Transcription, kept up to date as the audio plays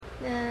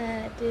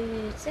하나,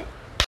 둘, 셋.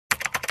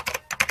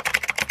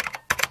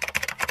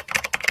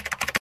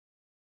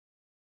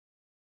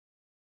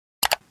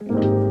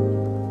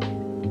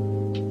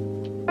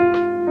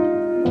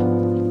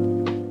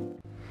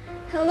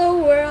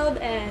 Hello world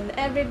and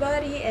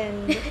everybody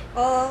and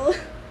all.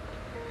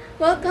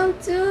 Welcome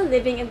to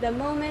Living in the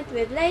Moment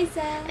with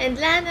Liza And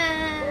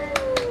Lana!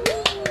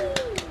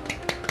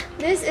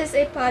 This is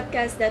a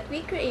podcast that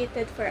we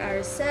created for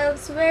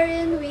ourselves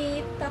wherein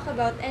we talk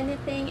about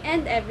anything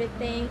and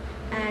everything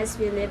as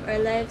we live our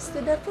lives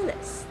to the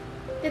fullest.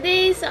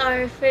 Today is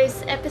our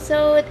first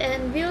episode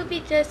and we will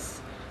be just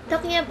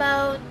talking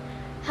about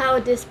how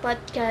this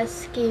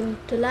podcast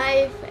came to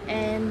life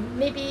and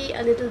maybe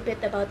a little bit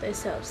about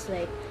ourselves,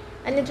 like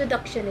an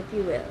introduction if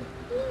you will.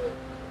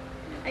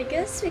 I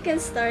guess we can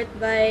start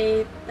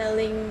by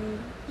telling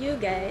you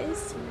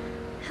guys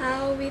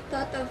how we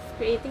thought of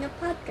creating a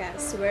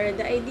podcast, where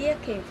the idea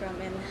came from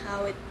and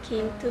how it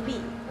came to be.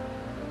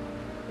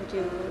 Would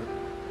you?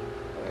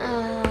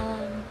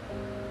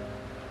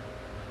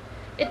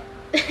 It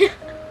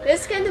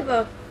It's kind of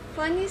a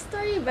funny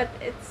story, but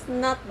it's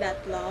not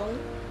that long.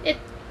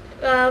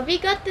 we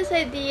got this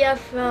idea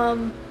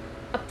from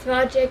a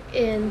project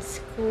in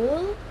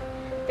school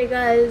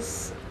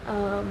because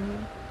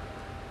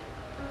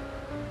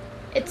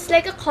it's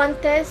like a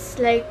contest,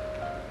 like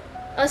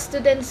us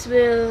students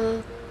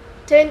will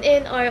turn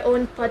in our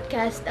own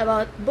podcast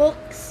about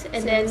books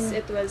and Since then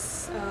it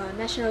was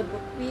National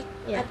Book Week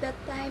Yeah. at that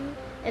time,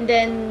 and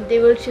then they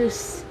will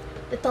choose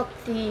the top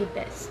 3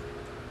 best.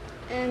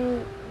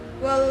 and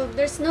well,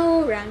 there's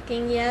no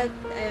ranking yet,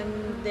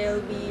 and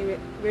they'll be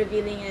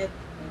revealing it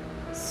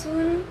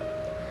soon.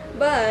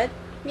 But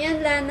me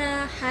and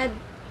Lana had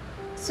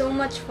so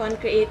much fun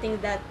creating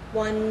that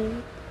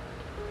one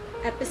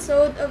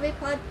episode of a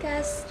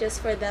podcast just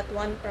for that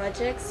one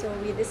project, so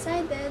we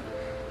decided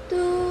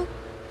to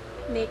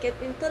make it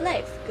into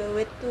life,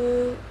 go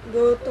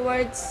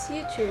towards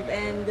YouTube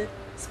and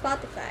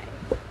Spotify.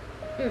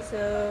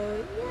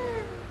 So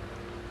yeah.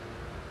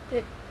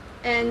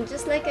 And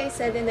just like I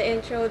said in the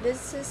intro,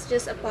 this is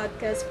just a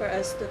podcast for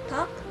us to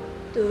talk,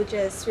 to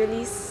just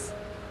release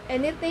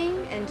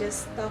anything and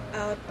just talk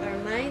what our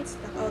minds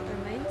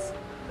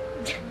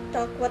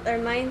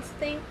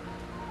think.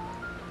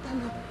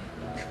 Tama ba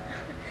yun?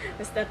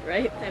 Is that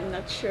right? I'm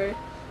not sure.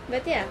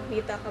 But yeah,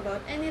 we talk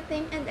about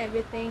anything and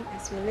everything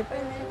as we live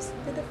our lives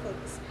to the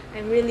fullest.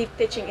 I'm really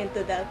pitching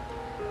into that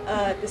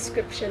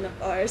description of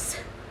ours.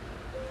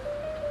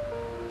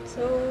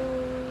 So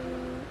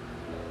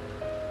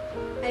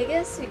I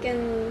guess we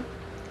can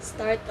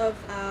start off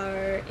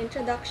our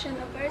introduction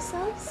of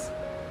ourselves.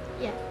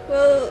 Yeah.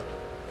 Well,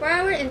 for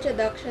our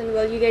introduction,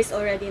 well, you guys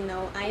already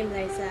know, I am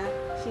Liza,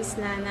 she's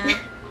Lana.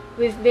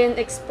 We've been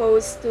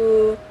exposed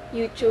to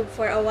YouTube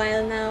for a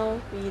while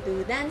now. We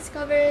do dance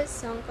covers,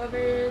 song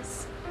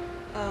covers.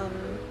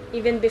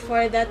 Even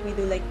before that, we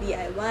do like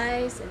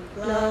DIYs and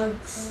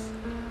vlogs,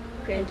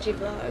 cringy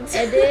vlogs.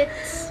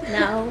 Edits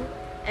now.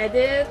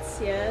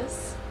 Edits,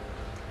 yes.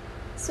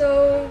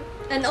 So,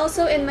 and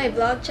also in my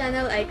vlog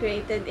channel, I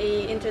created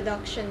a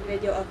introduction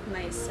video of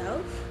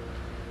myself.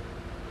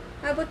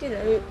 How about you?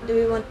 Do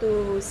we want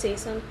to say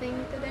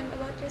something to them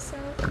about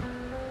yourself?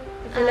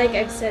 I feel like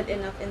I've said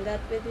enough in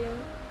that video.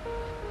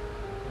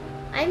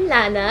 I'm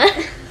Lana.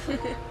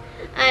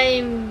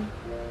 I'm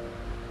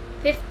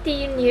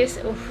 15 years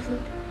old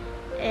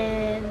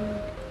and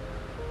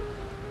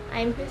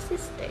I'm her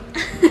sister.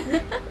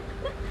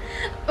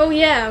 Oh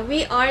yeah,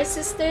 we are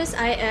sisters.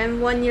 I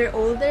am 1 year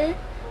older,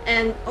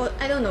 and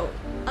I don't know,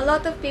 a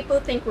lot of people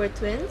think we're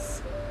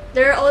twins.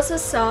 There are also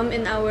some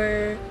in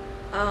our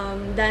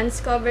dance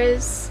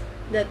covers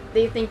that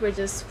they think we're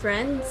just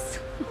friends.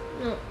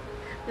 No,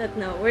 But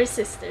no, we're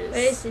sisters.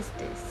 we're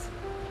sisters.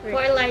 We're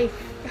For life.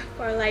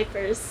 for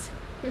lifers.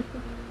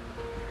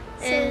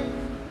 And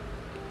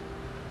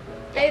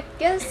I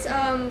guess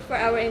for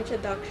our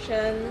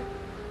introduction,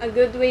 a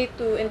good way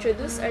to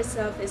introduce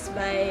ourselves is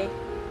by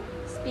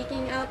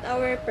speaking out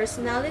our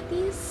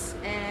personalities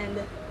and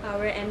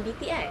our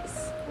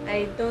MBTIs.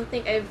 I don't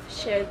think I've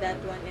shared that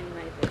one in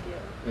my video.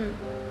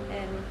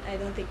 And I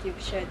don't think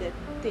you've shared it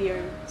to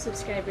your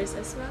subscribers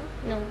as well.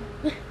 no.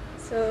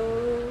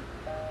 So,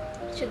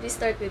 should we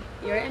start with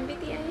your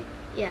MBTI?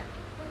 Yeah.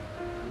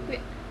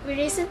 We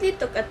recently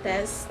took a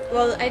test.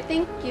 Well, I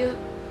think you...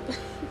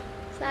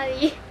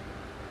 Sorry.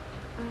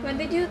 When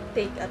did you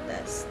take a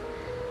test?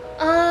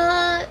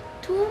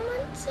 2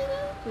 months ago?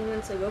 2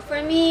 months ago.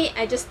 For me,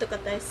 I just took a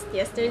test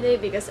yesterday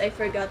because I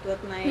forgot what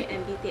my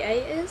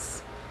MBTI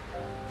is.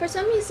 For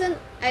some reason,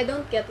 I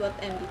don't get what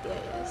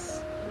MBTI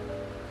is.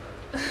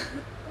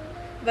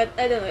 But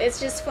I don't know, it's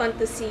just fun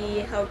to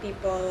see how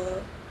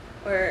people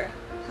or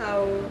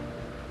how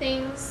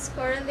things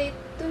correlate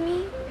to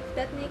me, if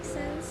that makes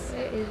sense.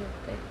 Where is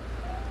it?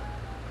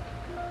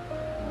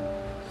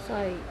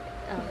 Sorry.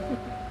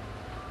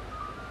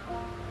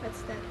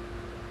 What's that?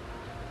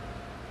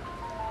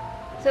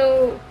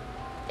 So,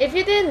 if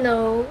you didn't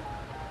know,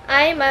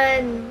 I'm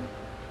an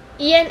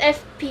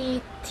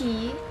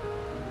ENFPT.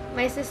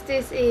 My sister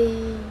is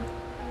a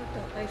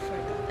I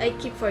forgot. I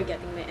keep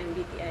forgetting my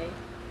MBTI.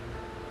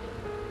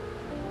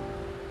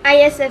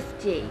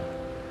 ISFJ.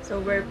 So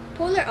we're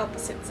polar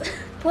opposites.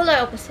 Polar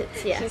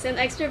opposites, yeah. She's an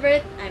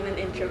extrovert, I'm an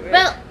introvert.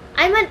 Well,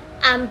 I'm an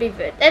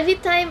ambivert. Every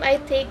time I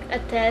take a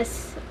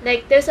test,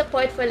 like there's a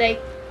point for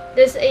like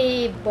there's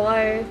a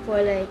bar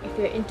for like if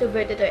you're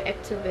introverted or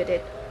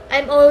extroverted.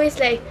 I'm always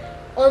like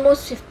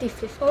almost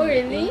 50-50. Oh,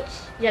 really? each.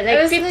 Yeah,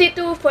 like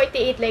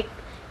 52-48, like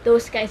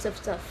those kinds of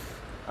stuff.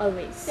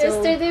 Always. So,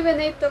 yesterday when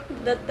I took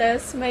the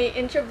test, my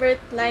introvert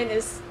line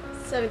is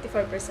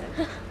 74%.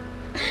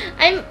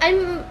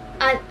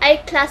 I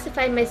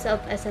classify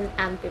myself as an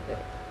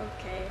ambivert.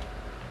 Okay.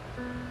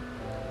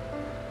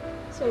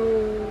 So,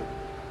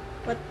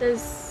 what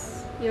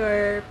does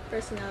your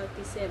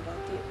personality say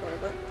about you, or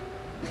what?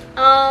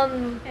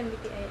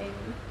 MBTI, I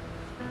mean.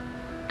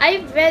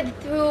 I read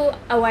through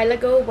a while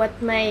ago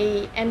what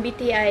my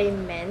MBTI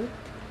meant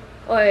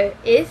or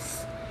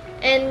is,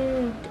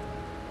 and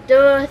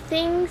the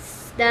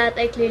things that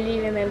I clearly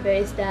remember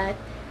is that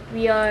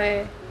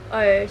or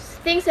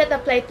things that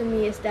apply to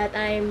me is that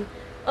I'm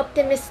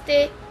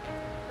optimistic,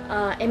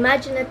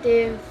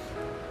 imaginative,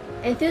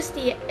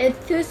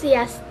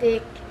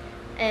 enthusiastic,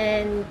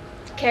 and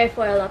care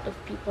for a lot of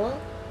people,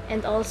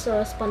 and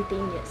also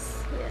spontaneous,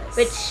 Yes.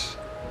 which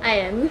I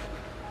am.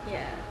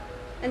 Yeah.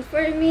 And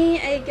for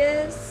me, I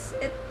guess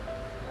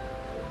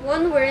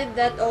one word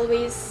that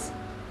always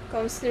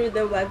comes through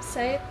the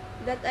website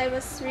that I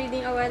was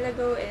reading a while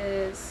ago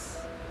is,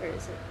 where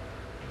is it?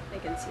 I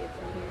can see it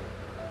from here.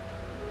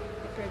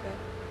 I forgot.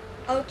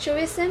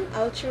 Altruism,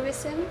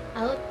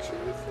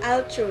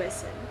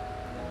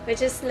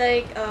 which is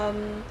like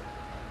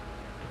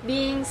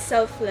being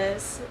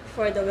selfless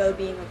for the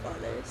well-being of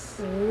others.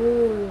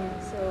 Ooh.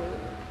 So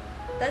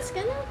that's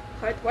kind of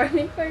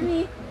heartwarming for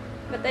me,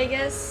 but I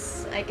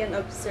guess I can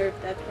observe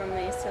that from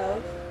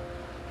myself.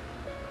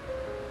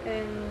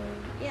 And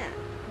yeah.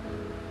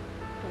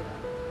 Hold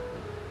on.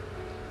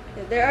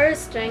 Yeah, there are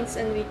strengths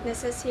and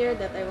weaknesses here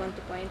that I want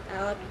to point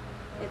out.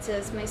 It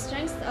says my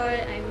strengths are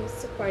I'm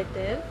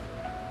supportive,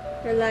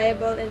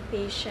 reliable and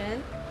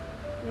patient,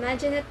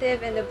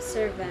 imaginative and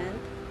observant,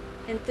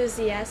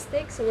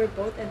 enthusiastic, so we're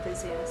both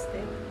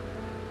enthusiastic.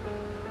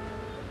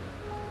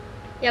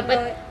 Yeah,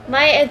 but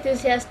my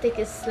enthusiastic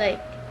is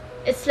like,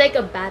 it's like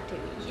a battery.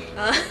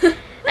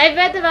 I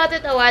read about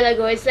it a while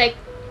ago. It's like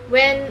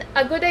when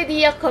a good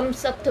idea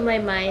comes up to my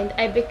mind,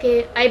 I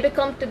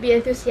become to be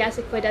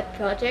enthusiastic for that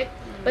project.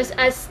 But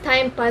as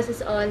time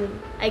passes on,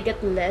 I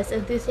get less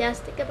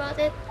enthusiastic about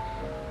it.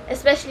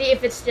 Especially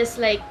if it's just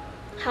like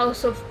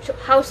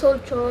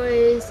household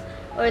chores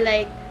or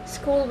like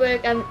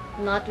schoolwork. I'm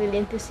not really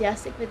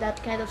enthusiastic with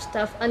that kind of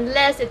stuff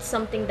unless it's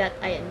something that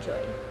I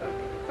enjoy.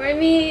 For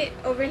me,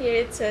 over here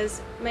it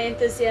says my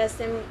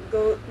enthusiasm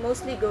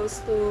mostly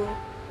goes to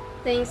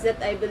things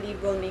that I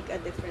believe will make a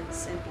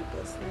difference in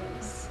people's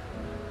lives.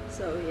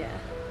 So yeah.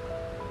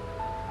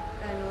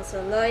 I'm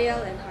also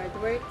loyal and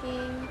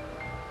hardworking,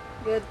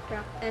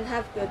 and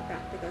have good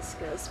practical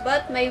skills.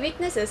 But my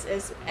weaknesses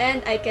is,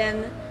 and I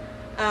can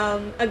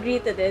agree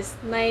to this,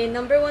 my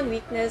number one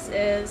weakness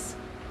is,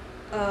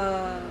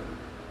 how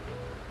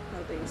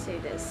do you say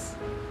this?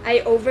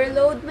 I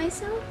overload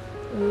myself.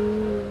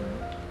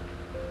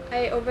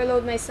 I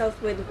overload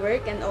myself with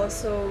work and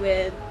also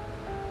with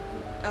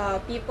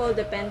people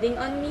depending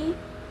on me.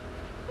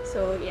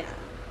 So yeah,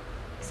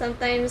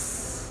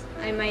 sometimes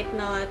I might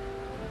not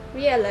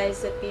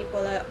realize that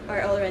people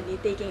are already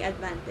taking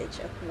advantage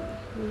of me.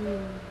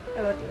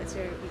 How about you? What's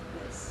your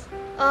weakness?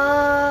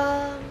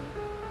 I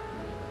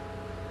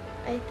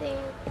think.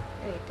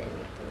 Wait, I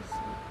need to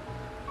see.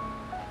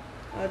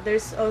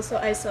 There's also,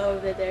 I saw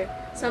over there,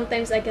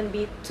 sometimes I can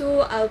be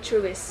too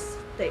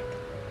altruistic.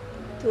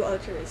 Yeah.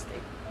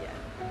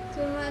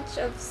 Too much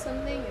of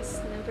something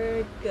is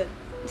never good.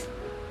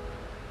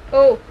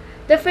 Oh,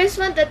 the first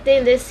one that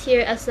they list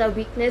here as a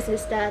weakness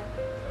is that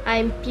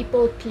I'm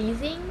people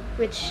pleasing,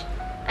 which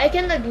I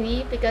can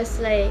agree because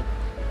like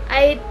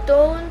I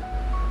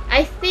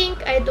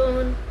think I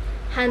don't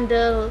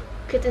handle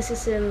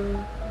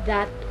criticism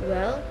that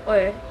well,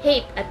 or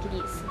hate at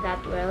least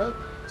that well.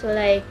 So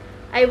like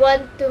I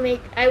want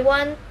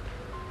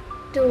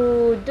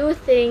to do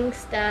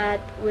things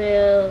that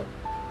will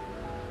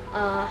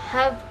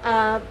have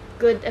a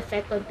good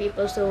effect on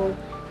people. So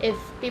if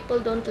people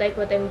don't like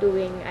what I'm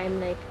doing, I'm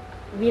like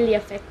really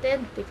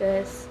affected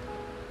because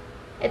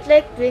it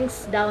like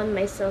brings down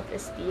my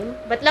self-esteem.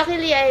 But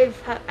luckily I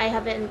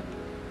haven't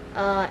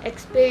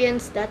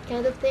experienced that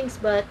kind of things.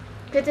 But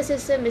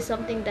criticism is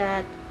something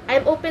that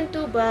I'm open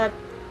to, but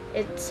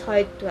it's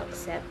hard to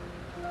accept.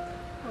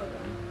 Hold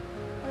on.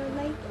 Or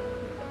like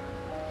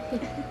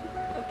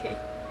okay.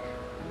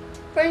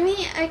 For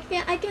me, I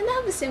can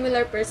have a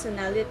similar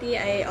personality.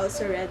 I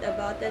also read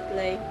about it.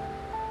 Like,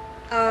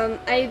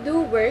 I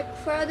do work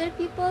for other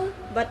people,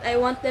 but I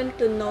want them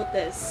to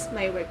notice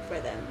my work for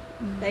them.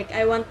 Like,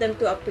 I want them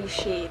to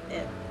appreciate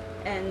it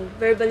and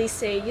verbally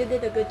say, "You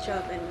did a good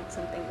job," and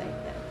something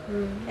like that.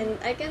 And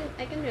I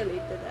can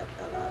relate to that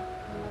a lot,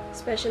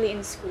 especially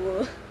in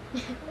school.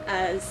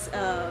 As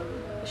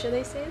should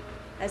I say it?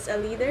 as a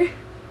leader,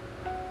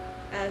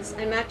 as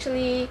I'm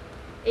actually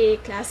a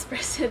class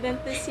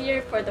president this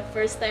year for the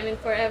first time in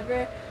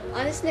forever.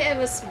 Honestly, I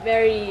was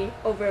very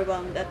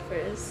overwhelmed at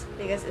first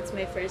because it's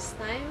my first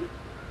time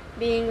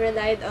being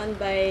relied on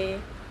by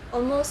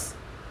almost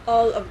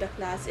all of the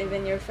class,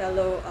 even your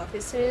fellow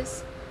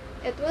officers.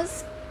 It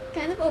was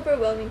kind of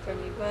overwhelming for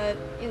me, but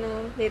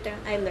later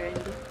I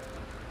learned.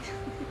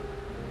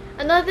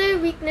 Another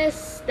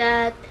weakness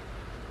that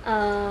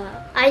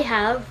I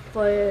have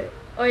or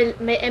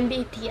my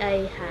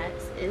MBTI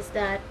has is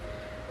that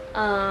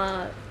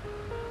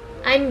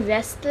I'm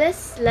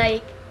restless,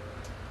 like,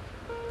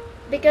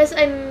 because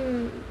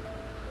I'm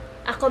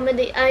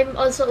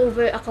also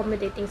over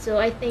accommodating, so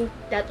I think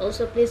that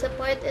also plays a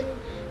part in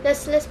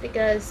restless,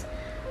 because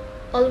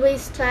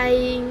always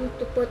trying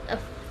to put a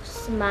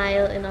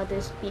smile in other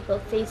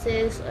people's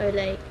faces, or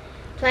like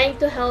trying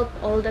to help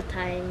all the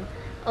time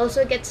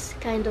also gets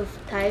kind of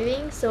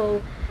tiring.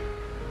 So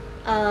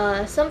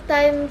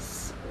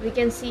sometimes we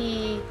can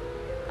see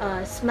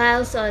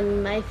smiles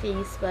on my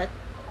face, but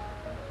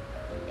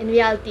in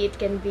reality it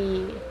can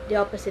be the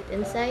opposite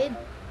inside.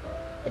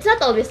 It's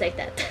not always like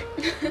that.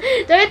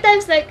 There are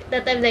times like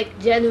that I'm like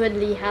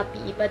genuinely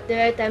happy, but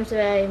there are times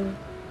where I'm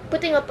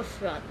putting up a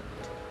front.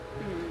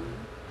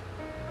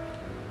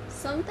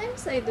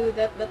 Sometimes I do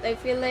that, but I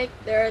feel like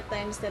there are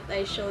times that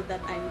I show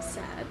that I'm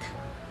sad.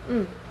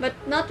 But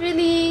not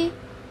really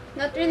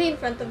in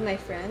front of my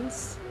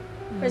friends.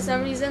 For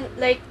some reason,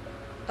 like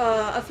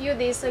a few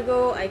days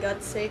ago, I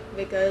got sick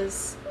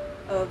because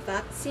of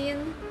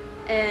vaccine,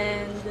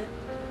 and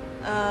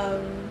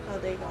how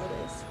do I call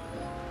this?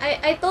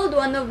 I told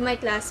one of my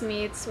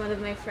classmates, one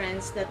of my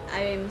friends, that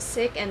I am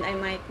sick and I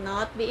might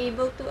not be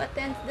able to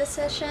attend the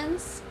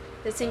sessions,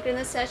 the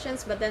synchronous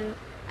sessions, but then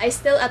I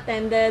still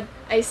attended,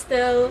 I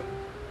still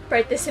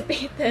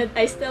participated,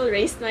 I still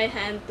raised my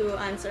hand to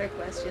answer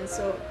questions.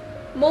 So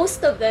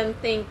most of them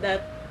think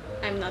that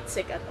I'm not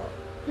sick at all.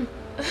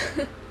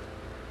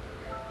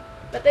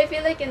 But I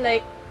feel like in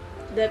like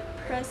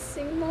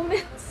depressing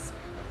moments,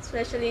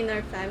 especially in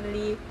our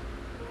family,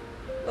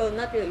 well,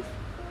 not really.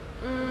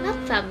 Not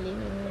family.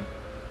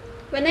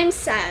 When I'm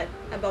sad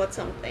about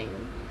something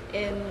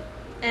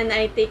and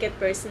I take it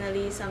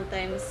personally,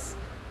 sometimes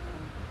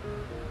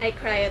I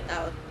cry it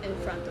out in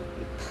front of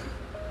people.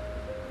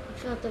 In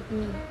front of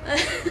me.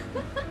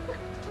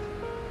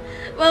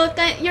 Well,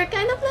 you're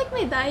kind of like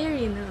my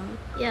diary now.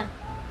 Yeah.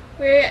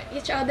 We're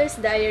each other's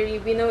diary.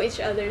 We know each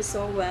other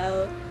so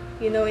well.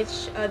 We know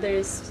each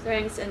other's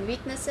strengths and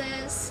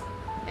weaknesses,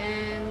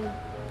 and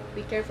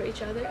we care for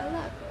each other a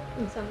lot.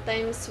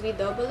 Sometimes we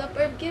double up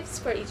our gifts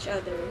for each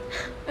other.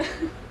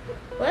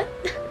 What?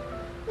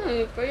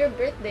 No, for your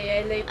birthday,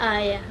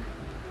 I Yeah.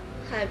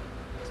 had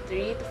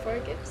 3 to 4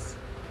 gifts.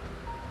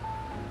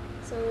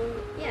 So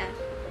yeah,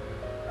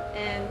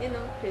 and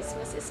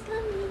Christmas is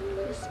coming.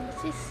 Christmas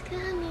is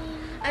coming.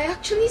 I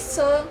actually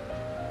saw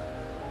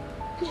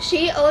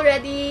she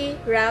already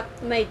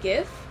wrapped my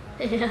gift,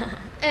 Yeah.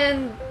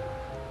 and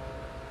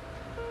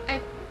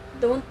I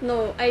don't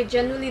know. I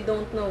genuinely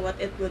don't know what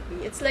it would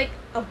be. It's like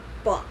a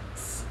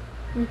box,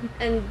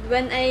 and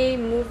when I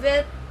move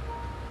it,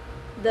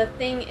 the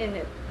thing in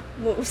it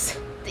moves.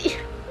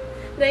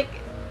 Like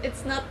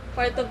it's not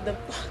part of the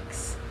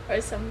box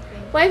or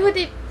something. Why would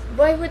it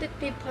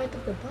be part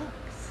of the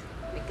box?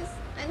 Because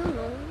I don't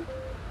know.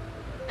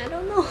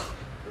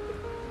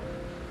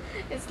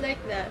 It's like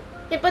that.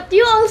 Yeah, but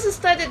you also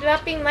started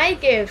wrapping my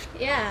gift.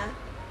 Yeah.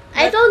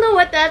 I don't know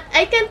what that.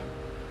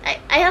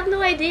 I have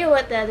no idea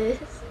what that is.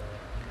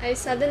 I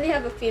suddenly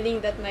have a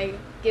feeling that my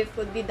gift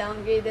would be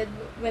downgraded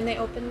when I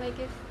open my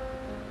gift.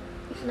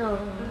 No.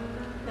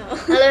 No.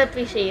 I'll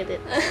appreciate it.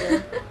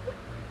 Yeah.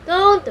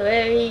 Don't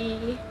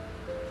worry.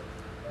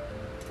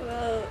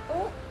 Well,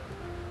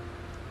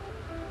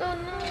 Oh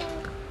no.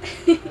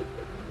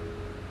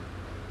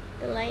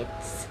 The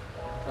lights.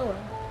 Oh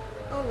well.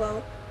 oh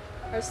well.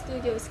 Our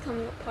studio is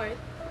coming apart.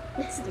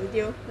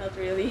 Studio? Not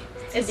really.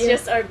 It's Studio.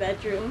 just our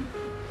bedroom.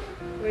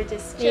 We're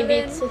just chilling.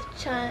 Maybe it's a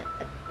sign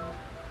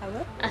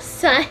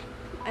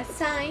A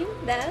sign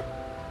that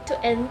to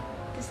end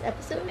this to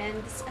episode.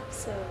 end this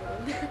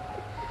episode.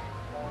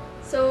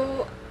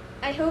 So,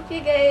 I hope you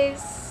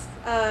guys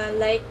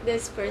like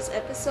this first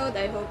episode.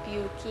 I hope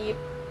you keep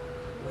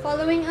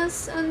following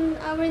us on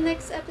our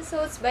next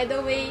episodes. By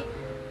the way,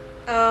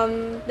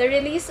 the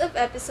release of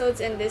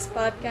episodes in this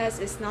podcast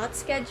is not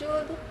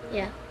scheduled.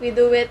 Yeah. We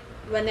do it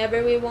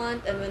whenever we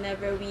want and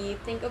whenever we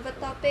think of a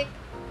topic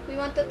we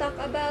want to talk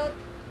about.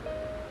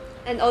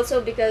 And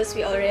also because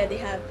we already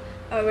have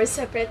our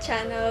separate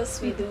channels,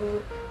 we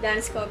do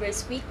dance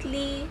covers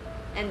weekly,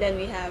 and then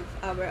we have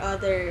our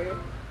other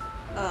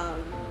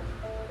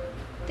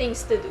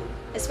things to do,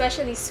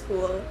 especially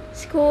school.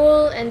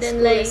 And then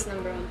School like is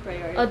number one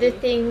priority. other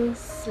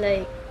things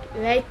like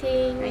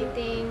writing.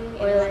 Writing,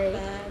 Or in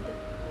like- Wattpad,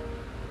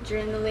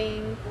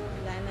 journaling,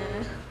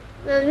 Lana.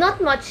 Well, not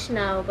much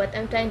now, but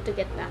I'm trying to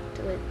get back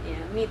to it.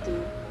 Yeah, me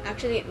too.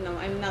 Actually, no,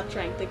 I'm not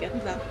trying to get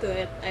back to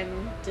it.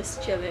 I'm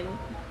just chilling.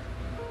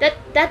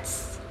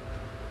 That's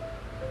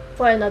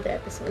for another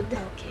episode.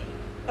 Okay.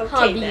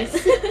 hobbies.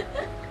 Then.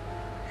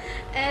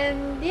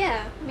 And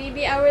yeah,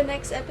 maybe our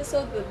next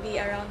episode will be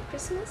around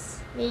Christmas.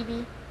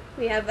 Maybe.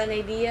 We have an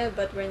idea,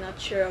 but we're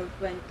not sure of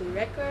when to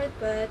record.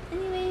 But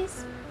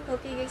anyways,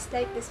 hope you guys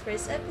like this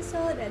first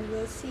episode, and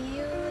we'll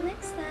see you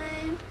next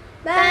time.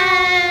 Bye!